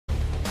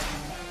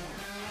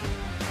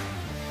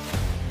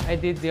I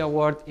did the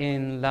award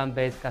in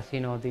land-based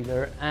casino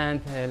dealer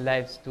and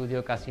live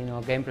studio casino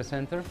game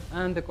presenter,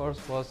 and the course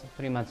was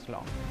 3 months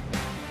long.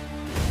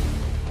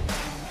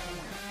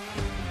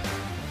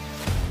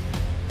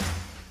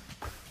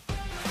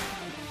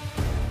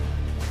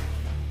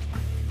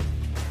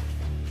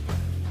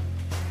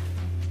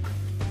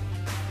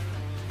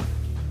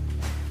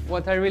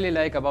 What I really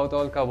like about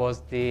OLCA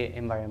was the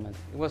environment.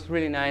 It was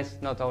really nice,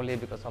 not only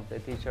because of the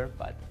teacher,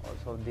 but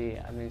also the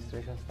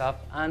administration staff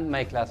and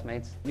my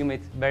classmates. You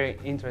meet very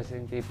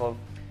interesting people.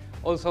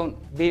 Also,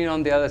 being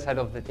on the other side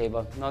of the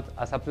table, not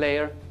as a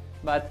player,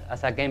 but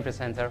as a game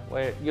presenter,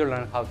 where you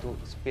learn how to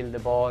spill the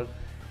ball,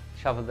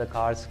 shuffle the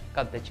cards,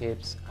 cut the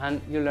chips,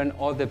 and you learn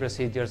all the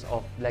procedures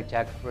of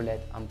blackjack,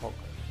 roulette, and poker.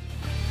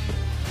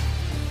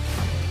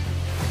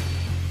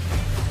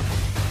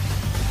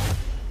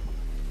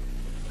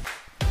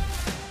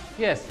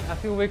 Yes, a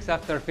few weeks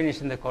after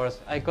finishing the course,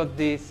 I got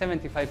the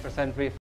 75% refund